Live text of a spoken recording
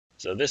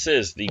So this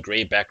is the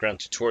gray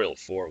background tutorial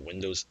for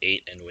Windows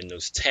 8 and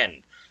Windows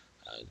 10.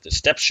 The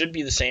steps should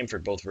be the same for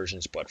both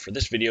versions, but for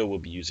this video we'll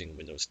be using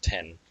Windows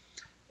 10.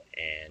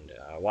 And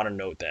I want to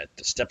note that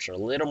the steps are a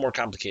little more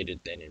complicated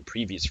than in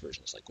previous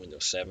versions like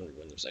Windows 7 or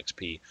Windows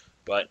XP,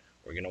 but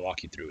we're going to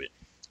walk you through it.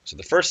 So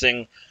the first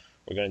thing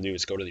we're going to do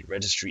is go to the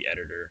registry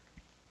editor,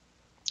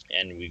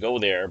 and we go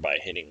there by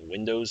hitting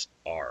Windows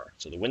R.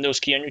 So the Windows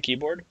key on your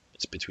keyboard,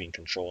 it's between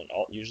Control and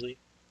Alt usually.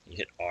 You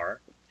hit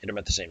R, hit them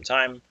at the same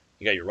time.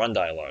 You got your run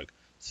dialog.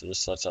 So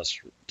this lets us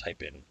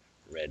type in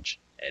reg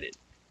edit.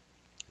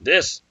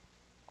 This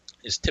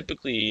is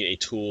typically a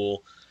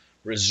tool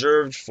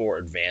reserved for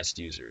advanced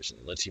users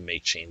and lets you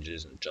make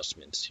changes and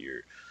adjustments to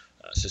your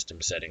system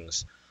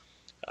settings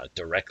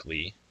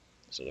directly.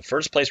 So the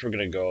first place we're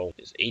going to go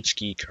is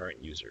HKey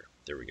current user.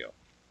 There we go.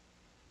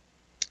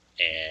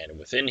 And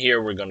within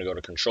here, we're going to go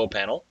to Control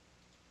Panel.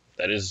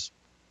 That is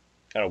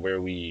kind of where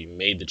we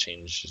made the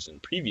changes in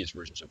previous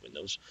versions of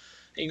Windows.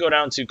 And you go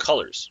down to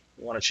Colors.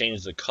 We want to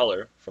change the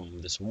color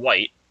from this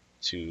white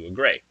to a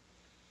gray.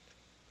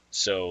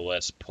 So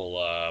let's pull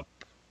up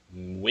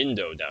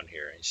Window down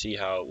here. And see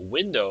how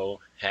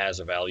Window has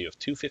a value of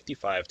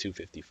 255,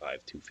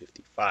 255,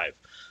 255.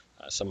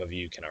 Some of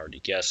you can already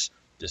guess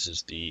this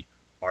is the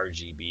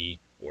RGB,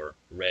 or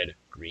red,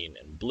 green,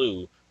 and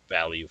blue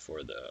value for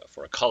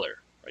a color.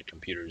 Right?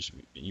 Computers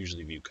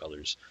usually view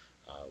colors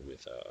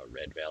with a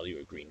red value,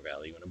 a green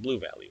value, and a blue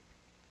value.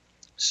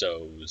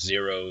 So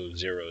 0,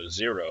 0,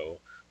 0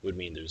 would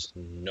mean there's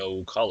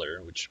no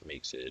color, which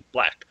makes it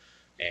black.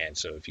 And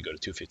so if you go to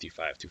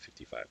 255,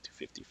 255,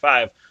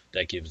 255,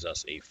 that gives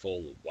us a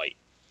full white.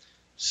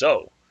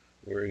 So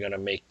we're going to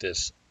make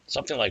this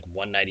something like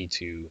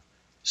 192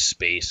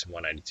 space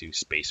 192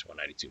 space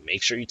 192.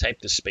 Make sure you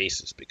type the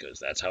spaces because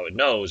that's how it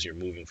knows you're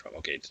moving from,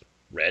 okay,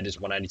 red is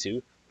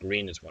 192,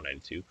 green is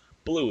 192,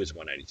 blue is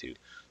 192.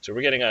 So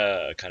we're getting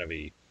a kind of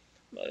a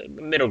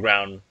middle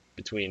ground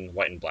between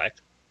white and black,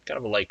 kind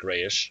of a light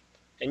grayish.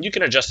 And you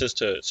can adjust this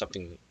to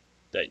something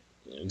that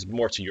is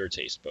more to your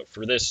taste. But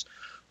for this,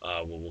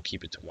 we'll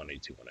keep it to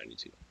 192,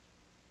 192.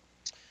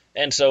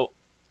 And so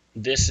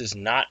this is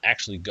not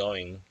actually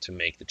going to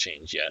make the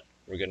change yet.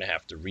 We're going to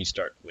have to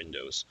restart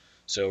Windows.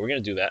 So we're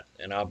going to do that,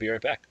 and I'll be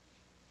right back.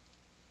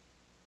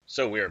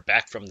 So we are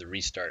back from the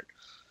restart.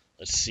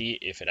 Let's see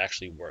if it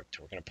actually worked.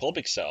 We're going to pull up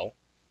Excel,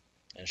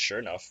 and sure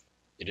enough,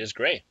 it is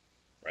gray,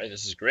 right?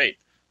 This is great.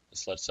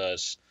 This lets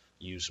us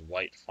use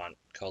white font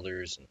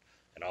colors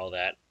and all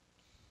that,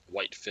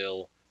 white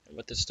fill. And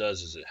what this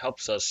does is it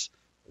helps us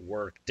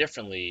work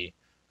differently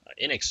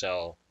in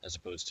Excel as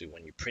opposed to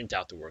when you print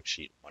out the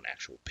worksheet on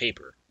actual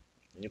paper.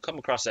 And you'll come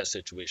across that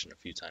situation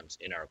a few times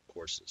in our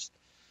courses.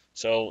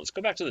 So let's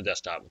go back to the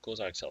desktop. We'll close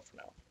out Excel for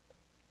now.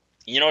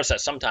 You notice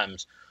that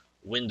sometimes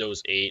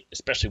Windows 8,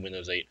 especially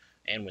Windows 8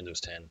 and Windows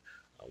 10,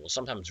 will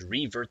sometimes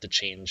revert the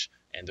change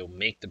and they'll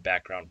make the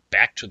background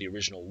back to the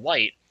original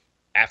white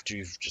after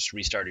you've just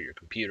restarted your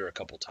computer a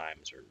couple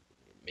times, or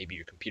maybe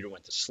your computer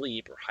went to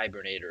sleep or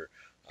hibernate or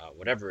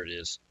whatever it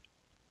is.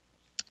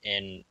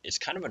 And it's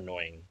kind of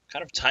annoying,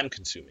 kind of time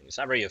consuming. It's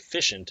not very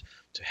efficient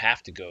to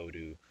have to go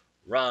to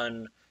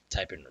run,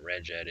 type in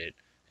regedit,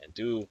 and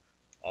do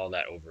all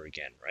that over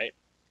again, right?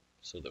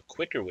 So the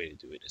quicker way to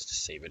do it is to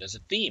save it as a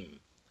theme.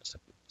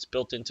 It's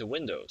built into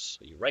Windows.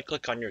 So you right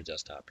click on your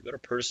desktop, you go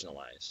to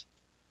personalize.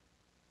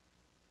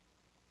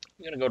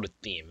 You're going to go to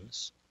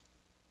themes.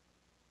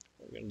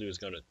 What we're going to do is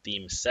go to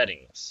theme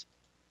settings.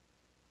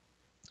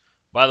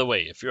 By the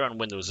way, if you're on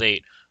Windows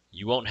 8,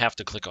 you won't have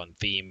to click on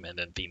theme and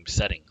then theme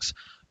settings,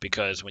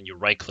 because when you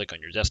right click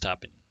on your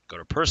desktop and go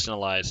to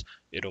personalize,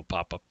 it'll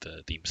pop up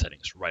the theme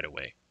settings right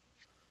away.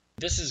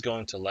 This is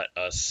going to let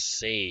us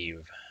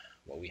save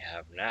what we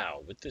have now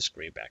with this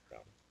gray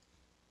background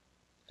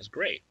as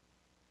gray,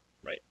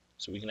 right?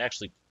 So we can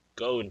actually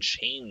go and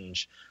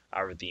change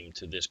our theme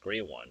to this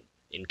gray one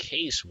in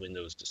case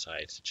Windows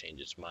decides to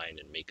change its mind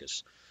and make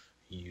us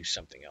use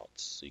something else.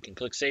 So you can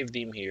click Save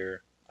Theme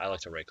here. I like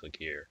to right click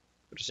here,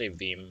 go to Save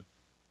Theme,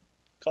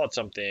 call it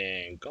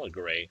something, call it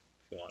gray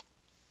if you want.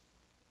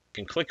 You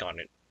can click on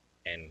it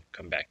and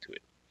come back to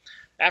it.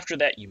 After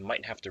that, you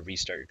might have to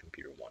restart your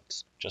computer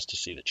once just to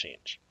see the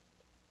change.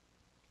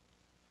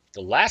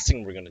 The last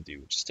thing we're going to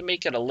do, just to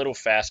make it a little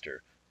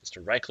faster, is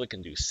to right click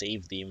and do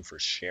Save Theme for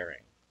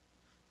sharing.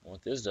 And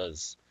what this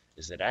does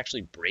is it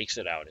actually breaks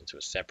it out into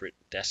a separate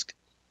desk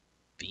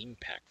theme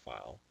pack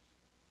file.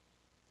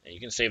 And you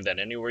can save that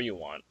anywhere you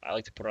want. I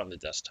like to put it on the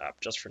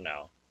desktop just for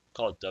now.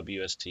 Call it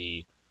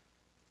WST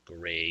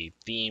gray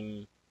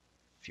theme.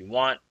 If you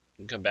want,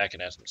 you can come back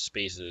and add some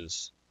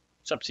spaces.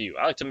 It's up to you.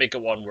 I like to make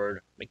it one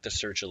word, make the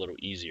search a little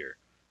easier.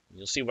 And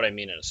you'll see what I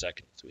mean in a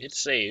second. So we hit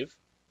save.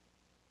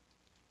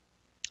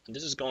 And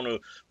this is going to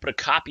put a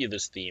copy of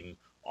this theme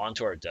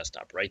onto our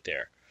desktop right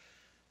there.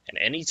 And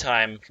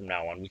anytime from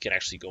now on, we can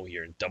actually go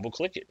here and double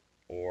click it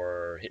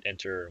or hit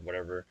enter,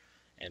 whatever.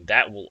 And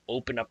that will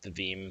open up the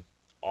theme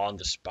on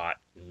the spot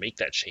and make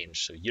that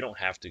change, so you don't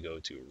have to go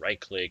to right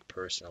click,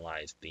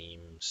 personalize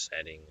theme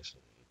settings,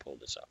 and pull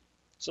this up.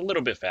 It's a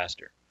little bit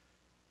faster.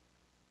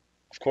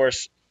 Of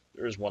course,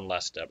 there is one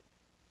last step.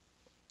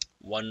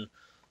 One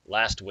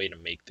last way to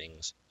make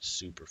things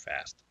super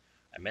fast.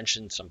 I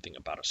mentioned something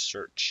about a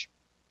search.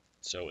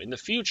 So in the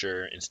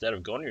future, instead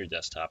of going to your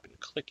desktop and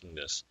clicking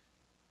this,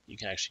 you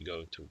can actually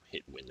go to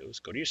hit Windows,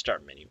 go to your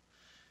Start menu,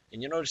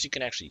 and you'll notice you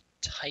can actually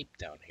type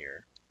down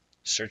here,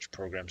 search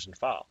programs and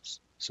files.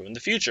 So in the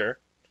future,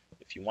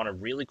 if you want to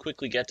really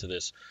quickly get to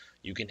this,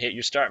 you can hit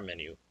your Start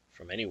menu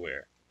from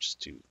anywhere.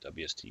 Just to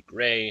WST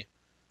Gray,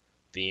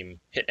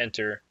 theme, hit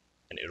enter,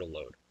 and it'll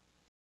load.